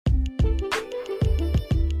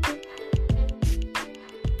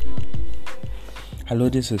Hello,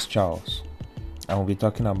 this is Charles, and we'll be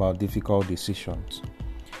talking about difficult decisions.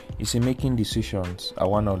 You see, making decisions are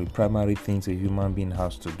one of the primary things a human being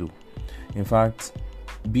has to do. In fact,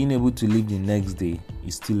 being able to live the next day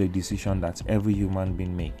is still a decision that every human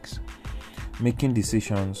being makes. Making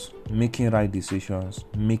decisions, making right decisions,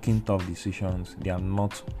 making tough decisions, they are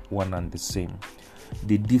not one and the same.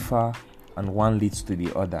 They differ and one leads to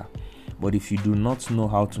the other. But if you do not know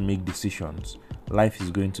how to make decisions, life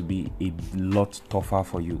is going to be a lot tougher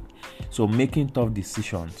for you. So making tough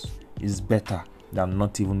decisions is better than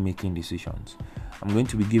not even making decisions. I'm going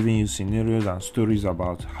to be giving you scenarios and stories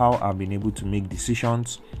about how I've been able to make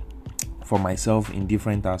decisions for myself in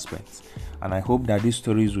different aspects. And I hope that these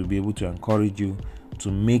stories will be able to encourage you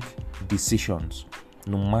to make decisions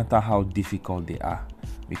no matter how difficult they are.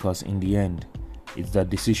 Because in the end, it's the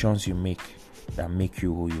decisions you make that make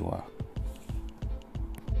you who you are.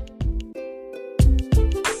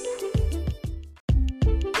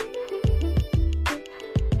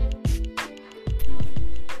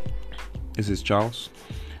 This is Charles,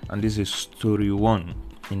 and this is story 1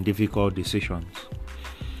 in difficult decisions.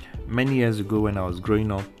 Many years ago, when I was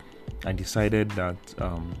growing up, I decided that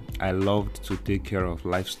I loved to take care of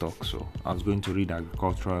livestock, so I was going to read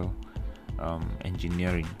agricultural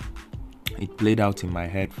engineering. It played out in my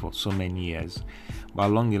head for so many years, but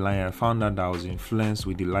along the line, I found out that I was influenced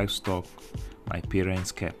with the livestock my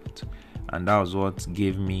parents kept, and that was what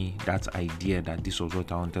gave me that idea that this was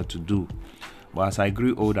what I wanted to do. But as I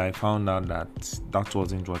grew older, I found out that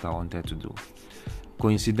wasn't what I wanted to do.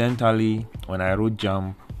 Coincidentally, when I wrote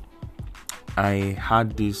JAMB, I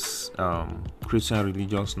had this Christian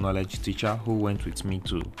religious knowledge teacher who went with me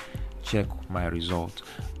to check my result.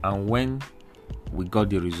 And when we got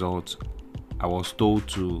the result, I was told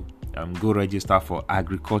to go register for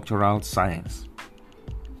agricultural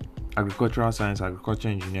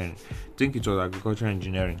engineering. I think it was agricultural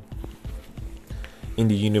engineering in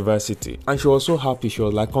the university. And she was so happy. She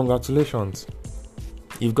was like, "Congratulations,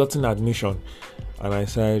 you've gotten admission." And I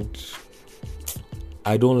said,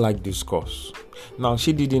 "I don't like this course." Now,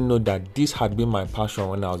 she didn't know that this had been my passion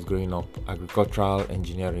when I was growing up, agricultural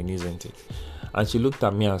engineering, isn't it? And she looked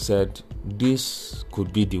at me and said, "This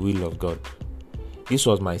could be the will of God." This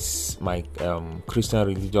was my Christian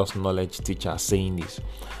religious knowledge teacher saying this.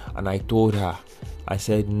 And I told her, I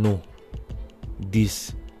said, "No,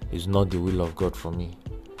 this is not the will of God for me."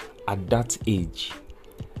 At that age,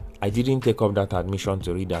 I didn't take up that admission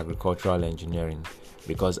to read agricultural engineering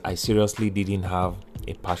because I seriously didn't have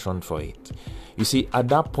a passion for it. You see, at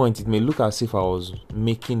that point, it may look as if I was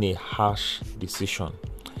making a harsh decision,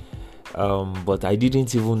 but I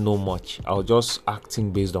didn't even know much. I was just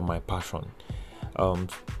acting based on my passion. I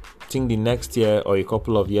think the next year or a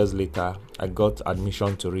couple of years later, I got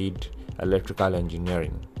admission to read electrical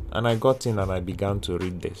engineering. And I got in and I began to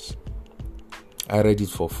read this. I read it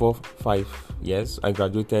for 4-5 years. I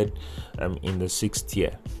graduated in the 6th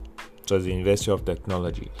year. It was the University of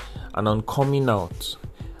Technology. And on coming out,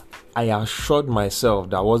 I assured myself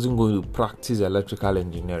that I wasn't going to practice electrical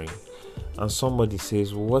engineering. And somebody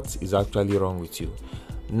says, "What is actually wrong with you?"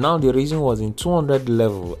 Now the reason was in 200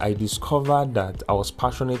 level, I discovered that I was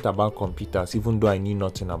passionate about computers even though I knew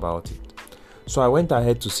nothing about it. So I went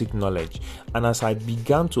ahead to seek knowledge, and as I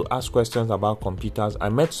began to ask questions about computers, I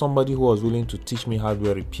met somebody who was willing to teach me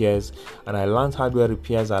hardware repairs, and I learned hardware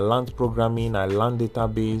repairs, I learned programming, I learned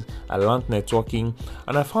database, I learned networking,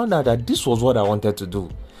 and I found out that this was what I wanted to do.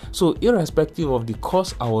 So irrespective of the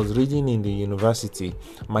course I was reading in the university,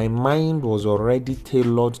 my mind was already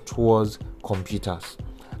tailored towards computers,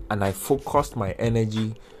 and I focused my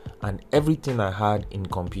energy and everything I had in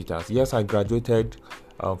computers. Yes, I graduated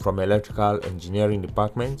from electrical engineering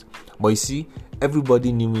department, but you see,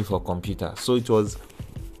 everybody knew me for computers. So it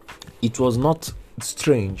was not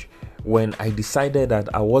strange when I decided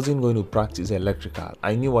that I wasn't going to practice electrical.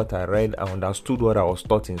 I knew what I read, I understood what I was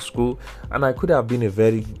taught in school, and I could have been a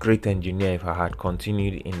very great engineer if I had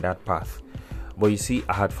continued in that path. But you see,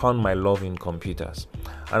 I had found my love in computers.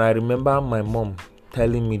 And I remember my mom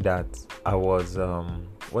telling me that I was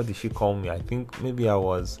what did she call me? I think maybe I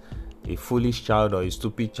was a foolish child or a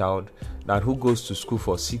stupid child that who goes to school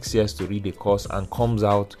for 6 years to read a course and comes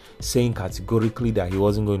out saying categorically that he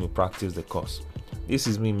wasn't going to practice the course. This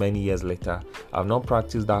is me many years later. I've not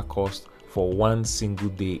practiced that course for one single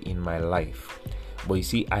day in my life. But you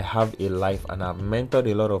see, I have a life and I've mentored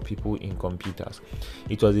a lot of people in computers.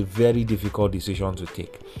 It was a very difficult decision to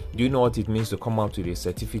take. Do you know what it means to come out with a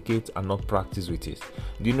certificate and not practice with it?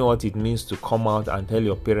 Do you know what it means to come out and tell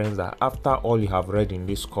your parents that after all you have read in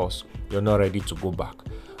this course, you're not ready to go back?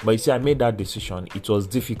 But you see, I made that decision. It was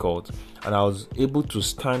difficult, and I was able to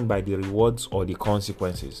stand by the rewards or the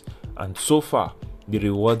consequences. And so far, the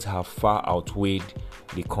rewards have far outweighed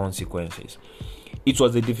the consequences. It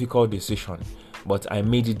was a difficult decision, but I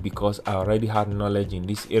made it because I already had knowledge in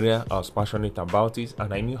this area. I was passionate about it,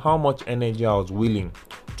 and I knew how much energy I was willing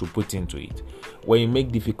to put into it. When you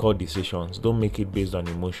make difficult decisions, don't make it based on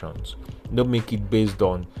emotions. Don't make it based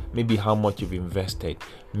on maybe how much you've invested.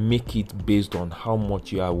 Make it based on how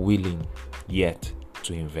much you are willing yet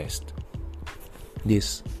to invest.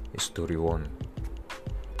 This is story 1.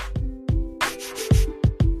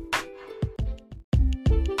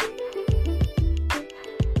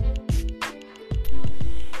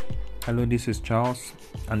 Hello, this is Charles,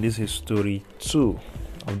 and this is story 2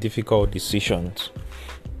 of difficult decisions.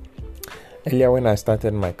 Earlier, when I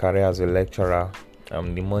started my career as a lecturer,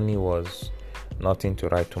 the money was nothing to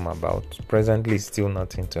write home about. Presently, still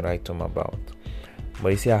nothing to write home about. But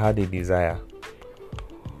you see, I had a desire.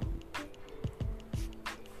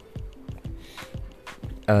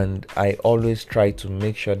 And I always try to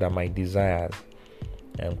make sure that my desires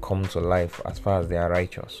come to life as far as they are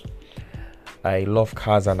righteous. I love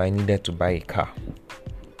cars and I needed to buy a car.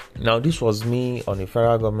 Now, this was me on a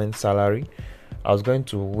federal government salary. I was going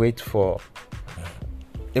to wait for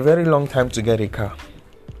a very long time to get a car.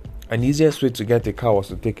 And the easiest way to get a car was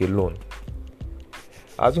to take a loan.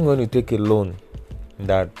 I wasn't going to take a loan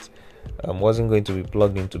that wasn't going to be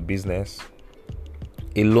plugged into business.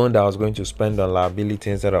 A loan that I was going to spend on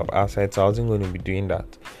liability instead of assets. I wasn't going to be doing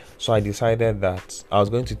that. So I decided that I was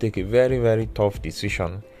going to take a very, very tough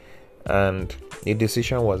decision. And the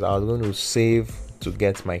decision was I was going to save to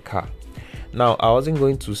get my car. Now, I wasn't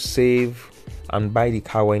going to save and buy the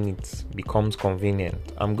car when it becomes convenient.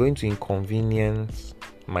 I'm going to inconvenience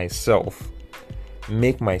myself,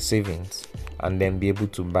 make my savings, and then be able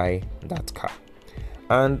to buy that car.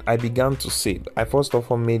 And I began to save. I first of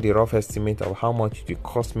all made a rough estimate of how much it would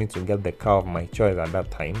cost me to get the car of my choice at that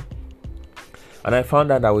time. And I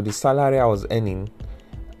found out that with the salary I was earning,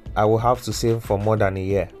 I would have to save for more than a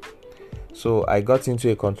year. So I got into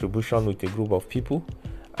a contribution with a group of people,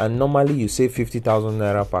 and normally you save 50,000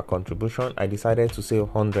 naira per contribution. I decided to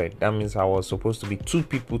save 100. That means I was supposed to be 2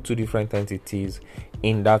 people, 2 different entities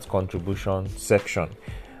in that contribution section.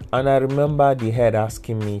 And I remember the head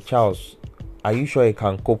asking me, Charles, are you sure you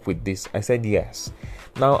can cope with this? I said yes.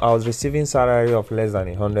 Now I was receiving salary of less than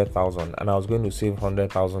 100,000, and I was going to save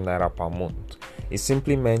 100,000 naira per month. It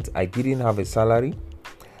simply meant I didn't have a salary,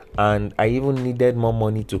 and I even needed more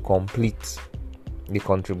money to complete the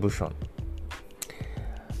contribution.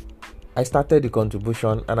 I started the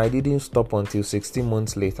contribution and I didn't stop until 16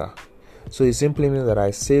 months later. So it simply means that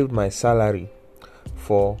I saved my salary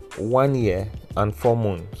for 1 year and 4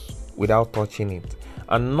 months without touching it.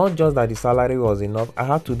 And not just that the salary was enough, I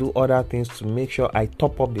had to do other things to make sure I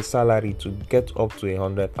top up the salary to get up to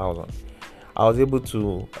 100,000. I was able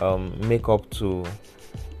to make up to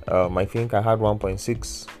I think I had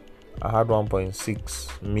 1.6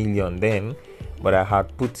 million then, but I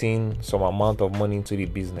had put in some amount of money into the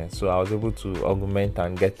business, so I was able to augment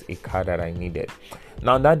and get a car that I needed.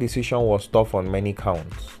 Now, that decision was tough on many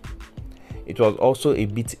counts. It was also a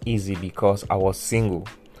bit easy because I was single.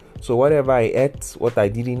 So whatever I ate, what I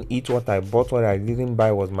didn't eat, what I bought, what I didn't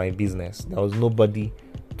buy was my business. There was nobody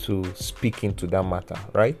to speak into that matter,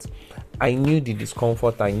 right? I knew the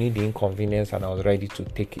discomfort, I knew the inconvenience, and I was ready to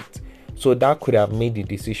take it. So that could have made the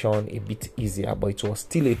decision a bit easier, but it was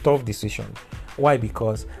still a tough decision. Why?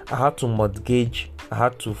 Because I had to mortgage, I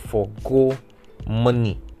had to forego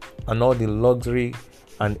money and all the luxury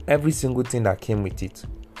and every single thing that came with it.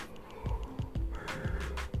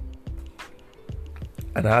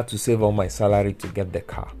 And I had to save all my salary to get the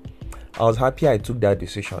car. I was happy I took that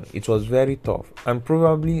decision. It was very tough. And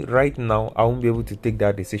probably right now, I won't be able to take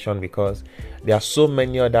that decision because there are so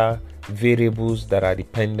many other variables that are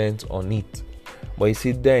dependent on it. But you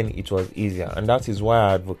see, then it was easier. And that is why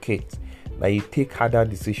I advocate that you take harder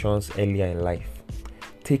decisions earlier in life.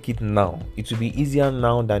 Take it now. It will be easier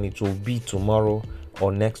now than it will be tomorrow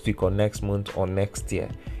or next week or next month or next year.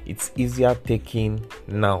 It's easier taking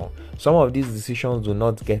now. Some of these decisions do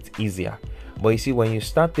not get easier. But you see, when you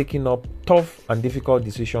start taking up tough and difficult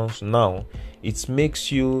decisions now, it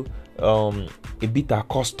makes you a bit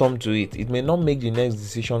accustomed to it. It may not make the next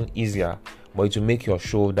decision easier, but it will make your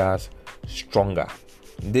shoulders stronger.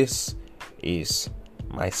 This is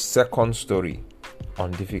my second story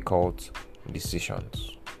on difficult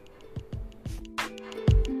decisions.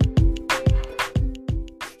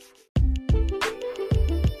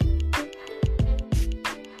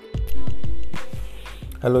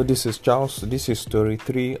 Hello, this is Charles. This is story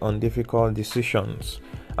 3 on difficult decisions.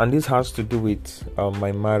 And this has to do with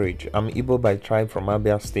my marriage. I'm Igbo by tribe from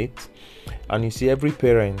Abia State. And you see, every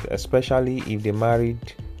parent, especially if they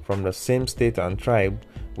married from the same state and tribe,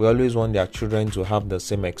 we always want their children to have the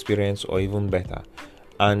same experience or even better.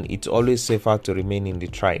 And it's always safer to remain in the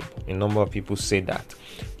tribe. A number of people say that.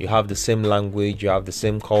 You have the same language, you have the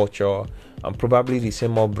same culture, and probably the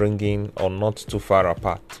same upbringing, or not too far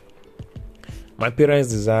apart. My parents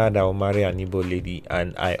desired I would marry an Igbo lady,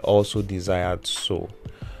 and I also desired so.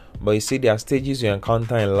 But you see, there are stages you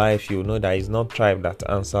encounter in life, you know that it's not tribe that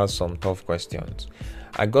answers some tough questions.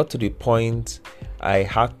 I got to the point I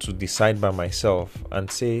had to decide by myself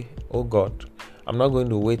and say, oh God, I'm not going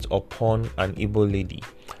to wait upon an Igbo lady.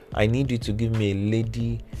 I need you to give me a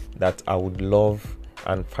lady that I would love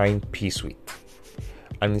and find peace with.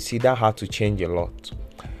 And you see, that had to change a lot.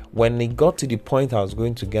 When it got to the point I was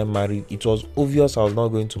going to get married, it was obvious I was not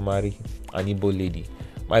going to marry an Igbo lady.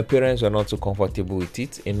 My parents were not too comfortable with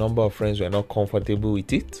it. A number of friends were not comfortable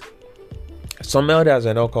with it. Some elders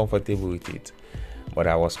were not comfortable with it. But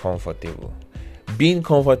I was comfortable. Being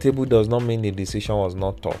comfortable does not mean the decision was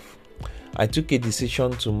not tough. I took a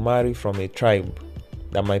decision to marry from a tribe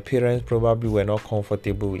that my parents probably were not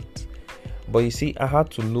comfortable with. But you see, I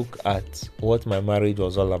had to look at what my marriage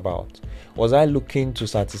was all about. Was I looking to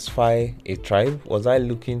satisfy a tribe? Was I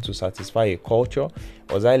looking to satisfy a culture?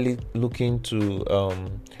 Was I looking to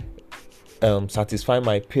satisfy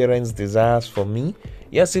my parents' desires for me?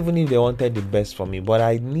 Yes, even if they wanted the best for me, but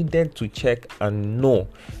I needed to check and know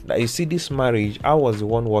that, you see, this marriage, I was the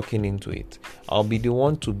one walking into it. I'll be the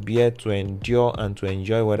one to bear, to endure, and to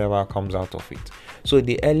enjoy whatever comes out of it. So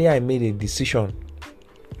the earlier I made a decision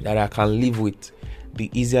that I can live with, the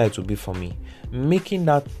easier it will be for me. Making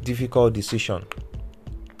that difficult decision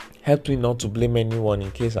helped me not to blame anyone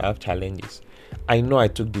in case I have challenges. I know I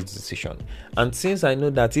took this decision. And since I know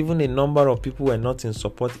that even a number of people were not in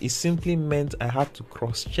support, it simply meant I had to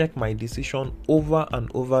cross-check my decision over and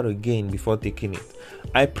over again before taking it.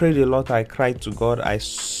 I prayed a lot, I cried to God, I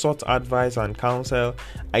sought advice and counsel,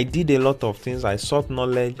 I did a lot of things, I sought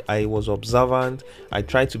knowledge, I was observant, I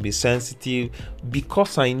tried to be sensitive,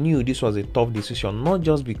 because I knew this was a tough decision, not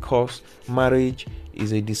just because marriage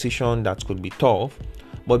is a decision that could be tough,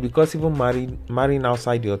 but because even marrying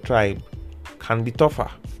outside your tribe can be tougher,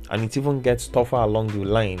 and it even gets tougher along the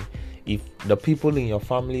line if the people in your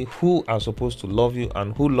family who are supposed to love you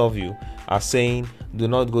and who love you are saying, do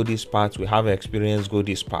not go this path, we have experience, go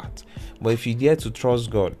this path. But if you dare to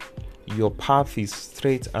trust God, your path is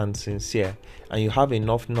straight and sincere, and you have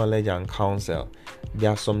enough knowledge and counsel,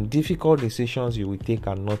 there are some difficult decisions you will take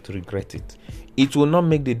and not regret it. It will not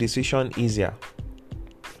make the decision easier.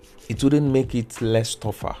 It wouldn't make it less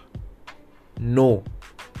tougher. No.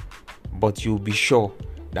 But you'll be sure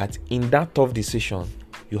that in that tough decision,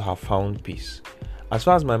 you have found peace. As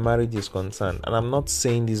far as my marriage is concerned, and I'm not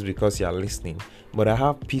saying this because you are listening, but I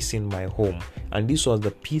have peace in my home, and this was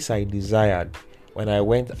the peace I desired when I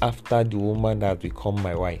went after the woman that had become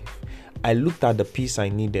my wife. I looked at the peace I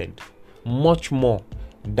needed much more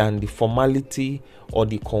than the formality or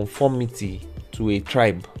the conformity to a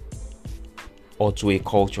tribe or to a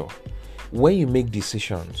culture. When you make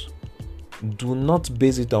decisions, do not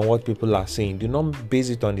base it on what people are saying. Do not base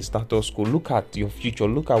it on the status quo. Look at your future.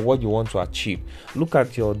 Look at what you want to achieve. Look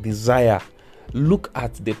at your desire. Look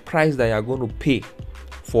at the price that you are going to pay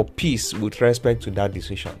for peace with respect to that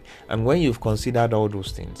decision. And when you've considered all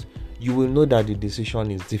those things, you will know that the decision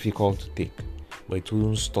is difficult to take, but it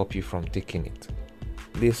won't stop you from taking it.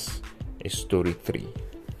 This is story 3.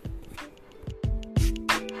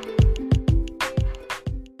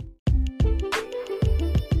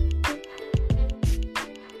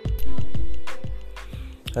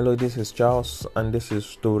 Hello, this is Charles, and this is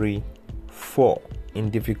story 4 in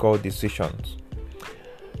difficult decisions.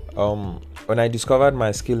 When I discovered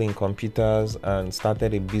my skill in computers and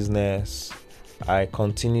started a business, I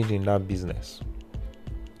continued in that business.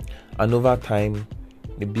 And over time,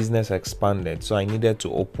 the business expanded, so I needed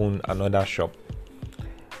to open another shop.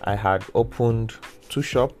 I had opened 2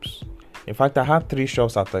 shops. In fact, I had 3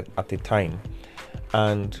 shops at a time,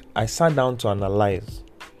 and I sat down to analyze.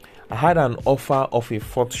 I had an offer of a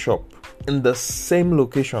 4th shop in the same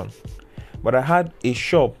location, but I had a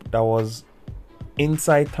shop that was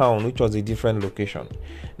inside town, which was a different location.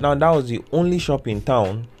 Now, that was the only shop in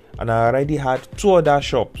town, and I already had 2 other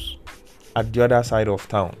shops at the other side of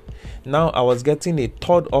town. Now, I was getting a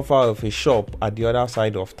 3rd offer of a shop at the other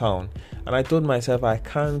side of town, and I told myself I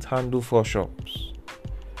can't handle 4 shops.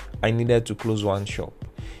 I needed to close 1 shop.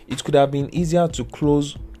 It could have been easier to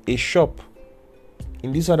close a shop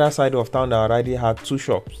in this other side of town that I already had 2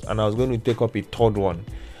 shops, and I was going to take up a 3rd one.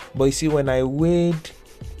 But you see, when I weighed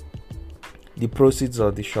the proceeds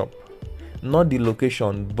of the shop, not the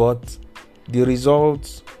location, but the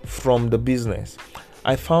results from the business.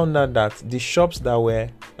 I found out that the shops that were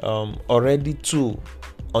already two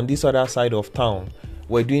on this other side of town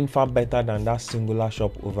were doing far better than that singular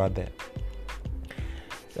shop over there.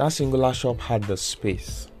 That singular shop had the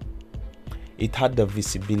space, it had the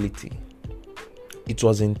visibility, it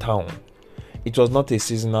was in town, it was not a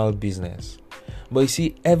seasonal business. But you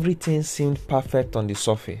see, everything seemed perfect on the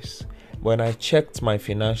surface. When I checked my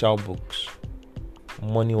financial books,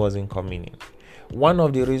 money wasn't coming in. One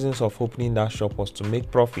of the reasons of opening that shop was to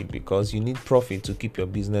make profit, because you need profit to keep your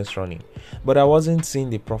business running. But I wasn't seeing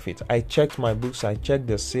the profit. I checked my books, I checked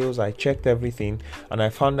the sales, I checked everything, and I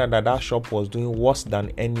found out that that shop was doing worse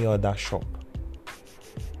than any other shop.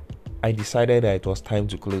 I decided that it was time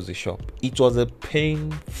to close the shop. It was a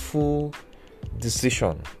painful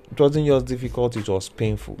decision. It wasn't just difficult, it was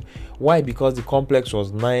painful. Why? Because the complex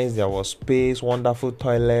was nice, there was space, wonderful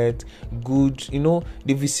toilet, good,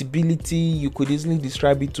 the visibility, you could easily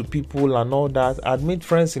describe it to people and all that. I'd made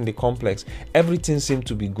friends in the complex. Everything seemed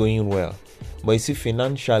to be going well. But you see,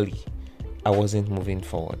 financially, I wasn't moving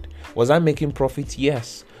forward. Was I making profit?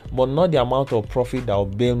 Yes, but not the amount of profit that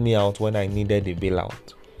would bail me out when I needed a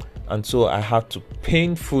bailout. And so I had to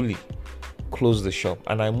painfully close the shop,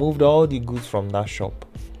 and I moved all the goods from that shop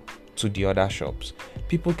to the other shops.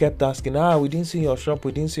 People kept asking, we didn't see your shop,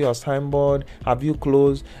 we didn't see your signboard, have you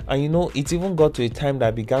closed? And it even got to a time that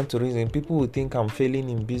I began to reason. People would think I'm failing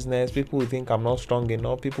in business, people would think I'm not strong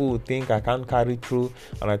enough, people would think I can't carry through.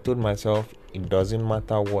 And I told myself, it doesn't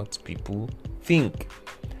matter what people think.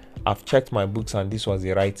 I've checked my books and this was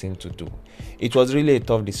the right thing to do. It was really a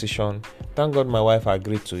tough decision. Thank God my wife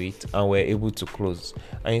agreed to it and we were able to close.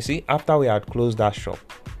 And you see, after we had closed that shop,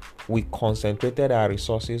 we concentrated our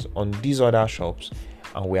resources on these other shops,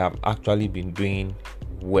 and we have actually been doing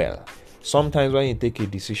well. Sometimes when you take a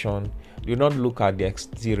decision, do not look at the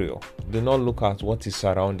exterior, do not look at what is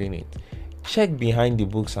surrounding it. Check behind the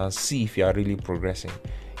books and see if you are really progressing.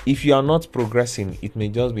 If you are not progressing, it may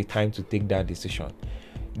just be time to take that decision.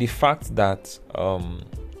 The fact that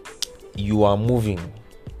you are moving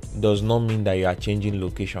does not mean that you are changing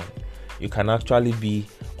location. You can actually be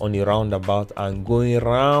on a roundabout and going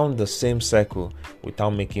around the same circle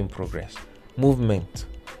without making progress. Movement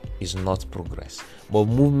is not progress, but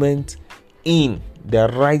movement in the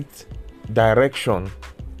right direction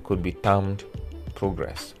could be termed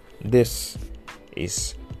progress. This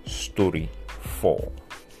is story 4.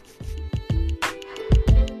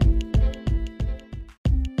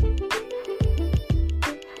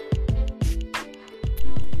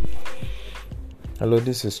 Hello,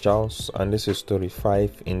 this is Charles, and this is story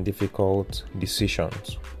 5 in difficult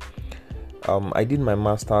decisions. I did my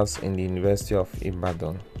master's in the University of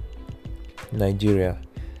Ibadan, Nigeria,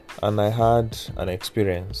 and I had an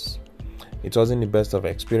experience. It wasn't the best of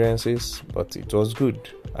experiences, but it was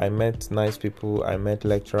good. I met nice people, I met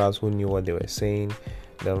lecturers who knew what they were saying.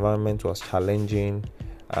 The environment was challenging,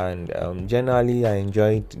 and generally I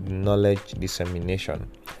enjoyed the knowledge dissemination.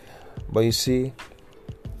 But you see,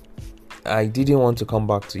 I didn't want to come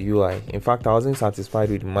back to UI. In fact, I wasn't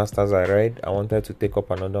satisfied with the masters I read. I wanted to take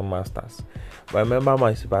up another masters. But I remember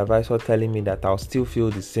my supervisor telling me that I'll still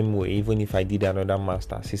feel the same way even if I did another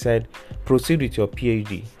masters. He said, proceed with your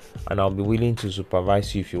PhD and I'll be willing to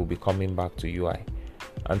supervise you if you'll be coming back to UI.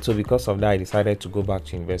 And so because of that, I decided to go back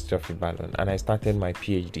to University of Ibadan and I started my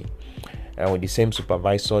PhD. And with the same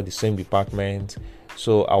supervisor, the same department.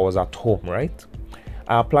 So I was at home, right?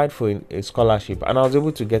 I applied for a scholarship and I was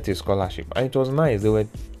able to get a scholarship, and it was nice. They were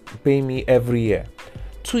paying me every year.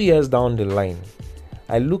 2 years down the line,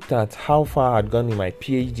 I looked at how far I had gone in my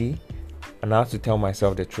PhD and I had to tell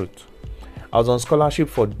myself the truth. I was on scholarship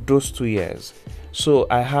for those 2 years, so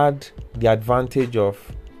I had the advantage of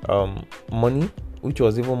money, which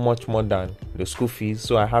was even much more than the school fees,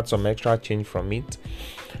 so I had some extra change from it.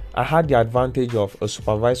 I had the advantage of a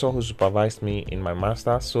supervisor who supervised me in my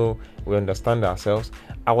master's, so we understand ourselves.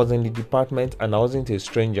 I was in the department and I wasn't a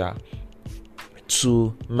stranger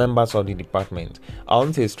to members of the department. I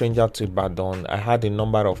wasn't a stranger to Ibadan. I had a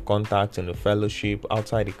number of contacts in the fellowship,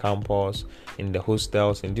 outside the campus, in the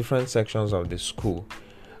hostels, in different sections of the school.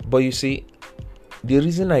 But you see, the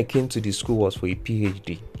reason I came to the school was for a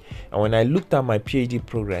PhD. And when I looked at my PhD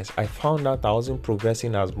progress, I found out I wasn't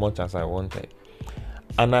progressing as much as I wanted.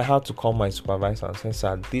 And I had to call my supervisor and say,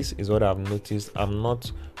 sir, this is what I've noticed. I'm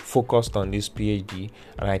not focused on this PhD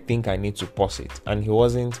and I think I need to pause it. And he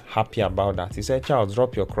wasn't happy about that. He said, Charles,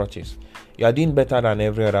 drop your crutches. You are doing better than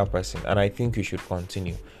every other person and I think you should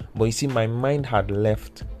continue. But you see, my mind had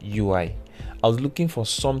left UI. I was looking for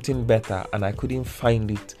something better and I couldn't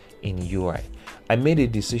find it in UI. I made a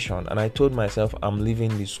decision and I told myself, I'm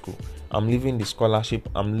leaving this school. I'm leaving the scholarship.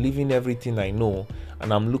 I'm leaving everything I know,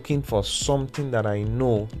 and I'm looking for something that I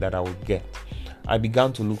know that I would get. I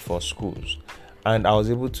began to look for schools, and I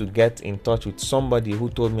was able to get in touch with somebody who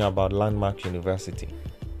told me about Landmark University.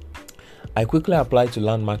 I quickly applied to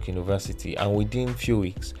Landmark University, and within a few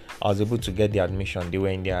weeks, I was able to get the admission. They were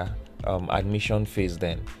in their admission phase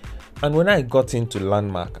then. And when I got into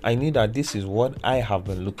Landmark, I knew that this is what I have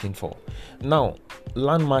been looking for. Now,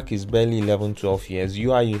 Landmark is barely 11, 12 years.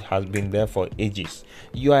 UI has been there for ages.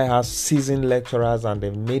 UI has seasoned lecturers and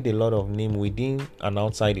they've made a lot of name within and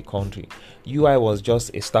outside the country. UI was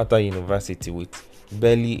just a starter university with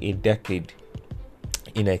barely a decade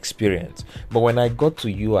in experience. But when I got to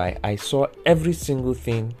UI, I saw every single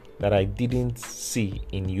thing that I didn't see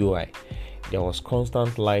in UI. There was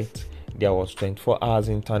constant light. There was 24 hours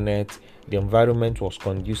internet. The environment was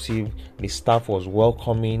conducive. The staff was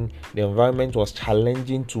welcoming. The environment was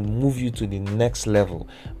challenging to move you to the next level.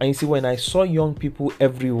 And you see, when I saw young people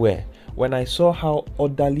everywhere, when I saw how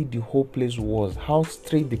orderly the whole place was, how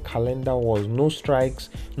straight the calendar was, no strikes,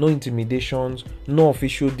 no intimidations, no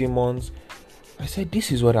official demons, I said,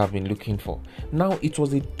 this is what I've been looking for. Now, it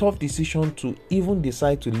was a tough decision to even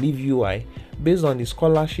decide to leave UI based on the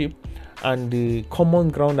scholarship and the common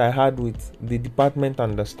ground I had with the department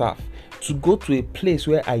and the staff, to go to a place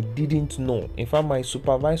where I didn't know. In fact, my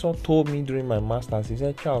supervisor told me during my master's, he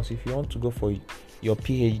said, Charles, if you want to go for your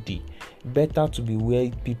PhD, better to be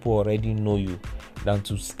where people already know you than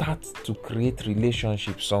to start to create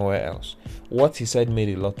relationships somewhere else. What he said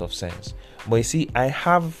made a lot of sense. But you see, I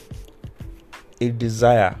have a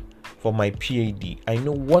desire for my PhD. I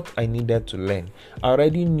know what I needed to learn. I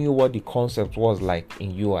already knew what the concept was like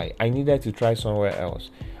in UI. I needed to try somewhere else.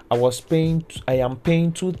 I am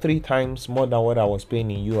paying 2-3 times more than what I was paying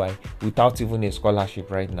in UI without even a scholarship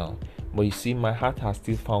right now. But you see, my heart has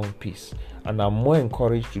still found peace, and I'm more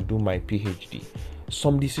encouraged to do my PhD.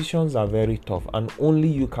 Some decisions are very tough and only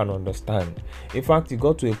you can understand. In fact, it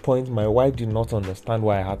got to a point my wife did not understand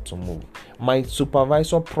why I had to move. My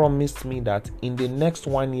supervisor promised me that in the next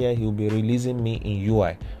 1 year he'll be releasing me in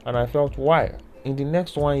UI. And I felt, why? In the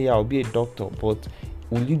next 1 year I'll be a doctor, but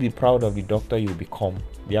will you be proud of the doctor you become?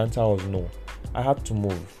 The answer was no. I had to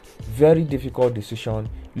move. Very difficult decision.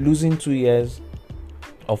 Losing 2 years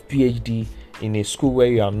of PhD in a school where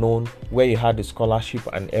you are known, where you had a scholarship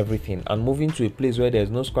and everything, and moving to a place where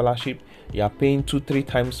there's no scholarship, you are paying 2-3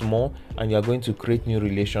 times more, and you are going to create new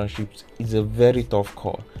relationships. It's a very tough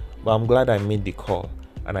call, but I'm glad I made the call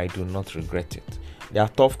and I do not regret it. There are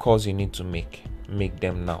tough calls you need to make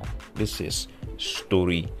them now. This is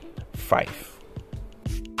story 5.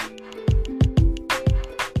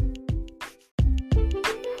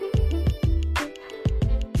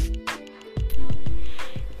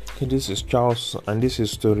 This is Charles, and this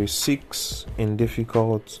is story 6 in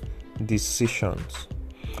difficult decisions.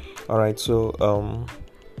 Alright, so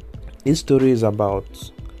this story is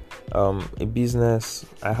about a business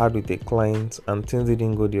I had with a client, and things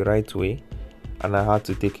didn't go the right way, and I had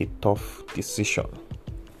to take a tough decision.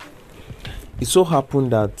 It so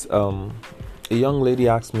happened that a young lady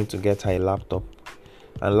asked me to get her a laptop,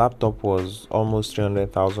 and laptop was almost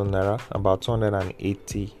 300,000 naira, about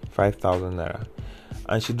 285,000 naira.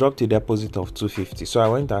 And she dropped a deposit of 250. So I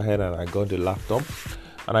went ahead and I got the laptop,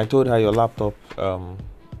 and I told her, your laptop,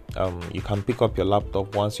 you can pick up your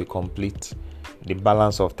laptop once you complete the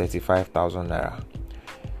balance of 35,000 naira.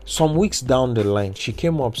 Some weeks down the line, she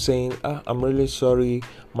came up saying, I'm really sorry,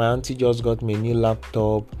 my auntie just got me a new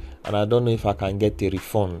laptop and I don't know if I can get a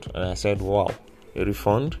refund. And I said, wow, a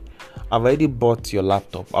refund? I've already bought your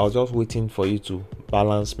laptop. I was just waiting for you to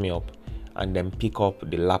balance me up and then pick up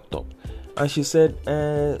the laptop. And she said,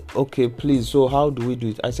 okay, please, so how do we do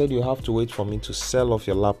it? I said, you have to wait for me to sell off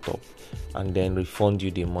your laptop and then refund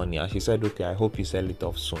you the money. And she said, okay, I hope you sell it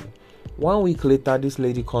off soon. 1 week later, this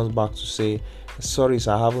lady comes back to say, sorry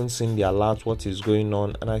sir, I haven't seen the alert, what is going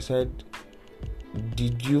on? And I said,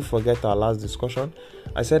 did you forget our last discussion?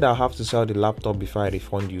 I said, I'll have to sell the laptop before I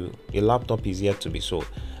refund you. The laptop is yet to be sold.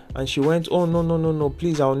 And she went, oh, no,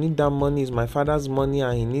 please, I'll need that money. It's my father's money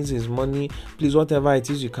and he needs his money. Please, whatever it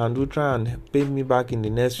is you can do, try and pay me back in the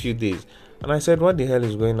next few days. And I said, what the hell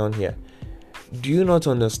is going on here? Do you not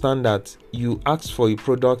understand that you asked for a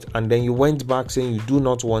product and then you went back saying you do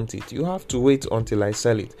not want it? You have to wait until I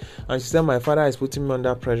sell it. And she said, my father is putting me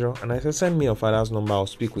under pressure. And I said, send me your father's number, I'll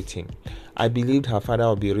speak with him. I believed her father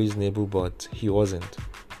would be reasonable, but he wasn't.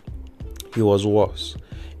 He was worse.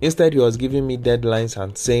 Instead, he was giving me deadlines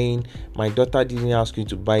and saying, my daughter didn't ask you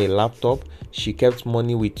to buy a laptop. She kept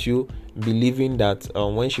money with you. believing that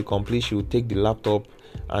when she completes, she will take the laptop.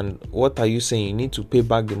 And what are you saying? You need to pay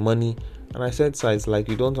back the money. And I said, sir, it's like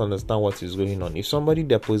you don't understand what is going on. If somebody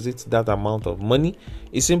deposits that amount of money,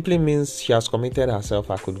 it simply means she has committed herself.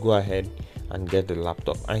 I could go ahead and get the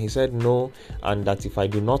laptop. And he said no, and that if I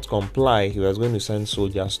do not comply, he was going to send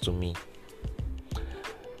soldiers to me.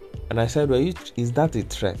 And I said, well, is that a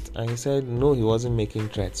threat? And he said, no, he wasn't making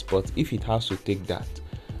threats, but if it has to take that.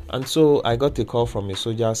 And so I got a call from a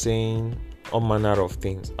soldier saying all manner of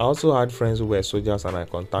things. I also had friends who were soldiers, and I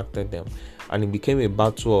contacted them. And it became a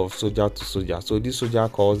battle of soldier to soldier. So this soldier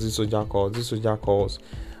calls, this soldier calls, this soldier calls.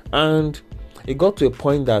 And it got to a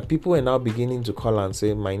point that people were now beginning to call and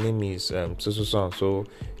say, my name is so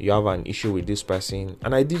you have an issue with this person.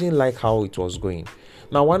 And I didn't like how it was going.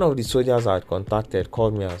 Now, one of the soldiers I had contacted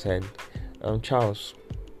called me and said, Charles,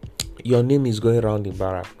 your name is going around the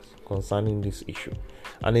barracks concerning this issue.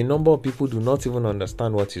 And a number of people do not even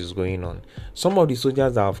understand what is going on. Some of the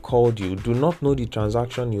soldiers that have called you do not know the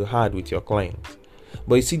transaction you had with your client.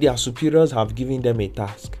 But you see, their superiors have given them a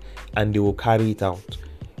task and they will carry it out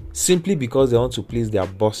simply because they want to please their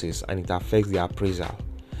bosses and it affects their appraisal.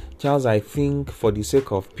 Charles, I think for the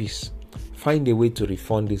sake of peace, find a way to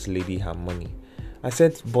refund this lady her money. I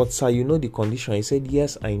said, but sir, you know the condition. He said,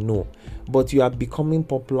 yes, I know, but you are becoming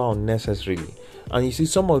popular unnecessarily. And you see,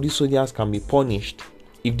 some of these soldiers can be punished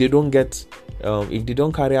if they don't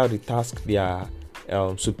carry out the task their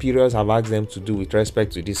superiors have asked them to do with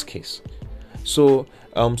respect to this case. So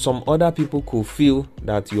some other people could feel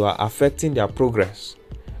that you are affecting their progress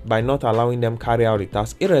by not allowing them carry out the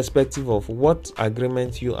task, irrespective of what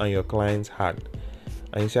agreement you and your clients had.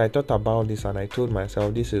 And you see, I thought about this and I told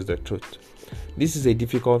myself, this is the truth. This is a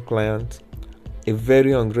difficult client, a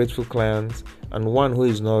very ungrateful client, and one who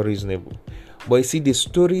is not reasonable. But you see, the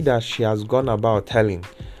story that she has gone about telling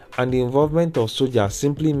and the involvement of soldiers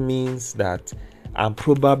simply means that I'm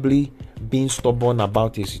probably being stubborn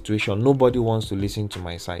about a situation. Nobody wants to listen to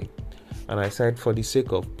my side. And I said, for the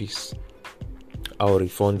sake of peace, I'll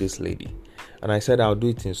refund this lady. And I said, I'll do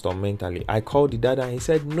it instrumentally. I called the dad and he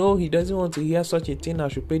said, no, he doesn't want to hear such a thing. I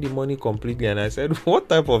should pay the money completely. And I said, what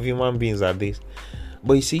type of human beings are these?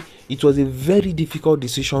 But you see, it was a very difficult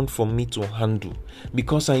decision for me to handle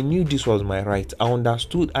because I knew this was my right. I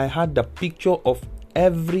understood. I had the picture of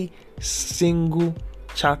every single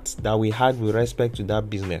chat that we had with respect to that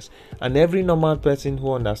business. And every normal person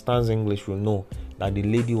who understands English will know that the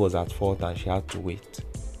lady was at fault and she had to wait.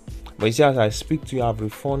 But you see, as I speak to you, I've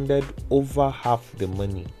refunded over half the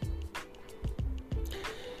money.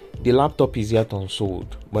 The laptop is yet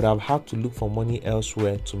unsold, but I've had to look for money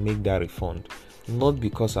elsewhere to make that refund. Not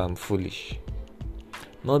because I'm foolish,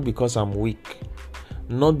 not because I'm weak,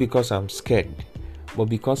 not because I'm scared, but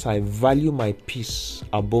because I value my peace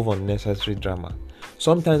above unnecessary drama.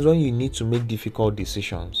 Sometimes when you need to make difficult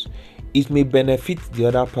decisions, it may benefit the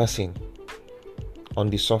other person on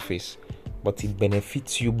the surface, but it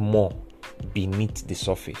benefits you more beneath the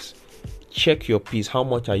surface. Check your peace. How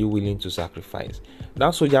much are you willing to sacrifice?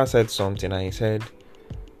 That soldier said something and he said,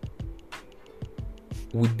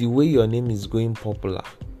 with the way your name is going popular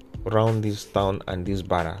around this town and these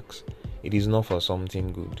barracks, it is not for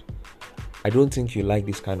something good. I don't think you like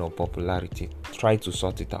this kind of popularity. Try to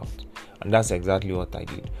sort it out. And that's exactly what I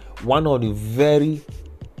did. One of the very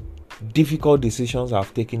difficult decisions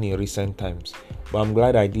I've taken in recent times, but I'm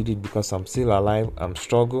glad I did it because I'm still alive. I'm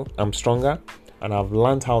stronger, and I've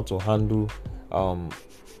learned how to handle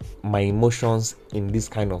my emotions in this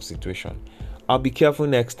kind of situation. I'll be careful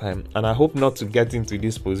next time, and I hope not to get into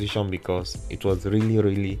this position because it was really,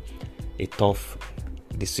 really a tough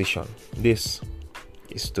decision. This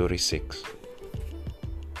is Story 6.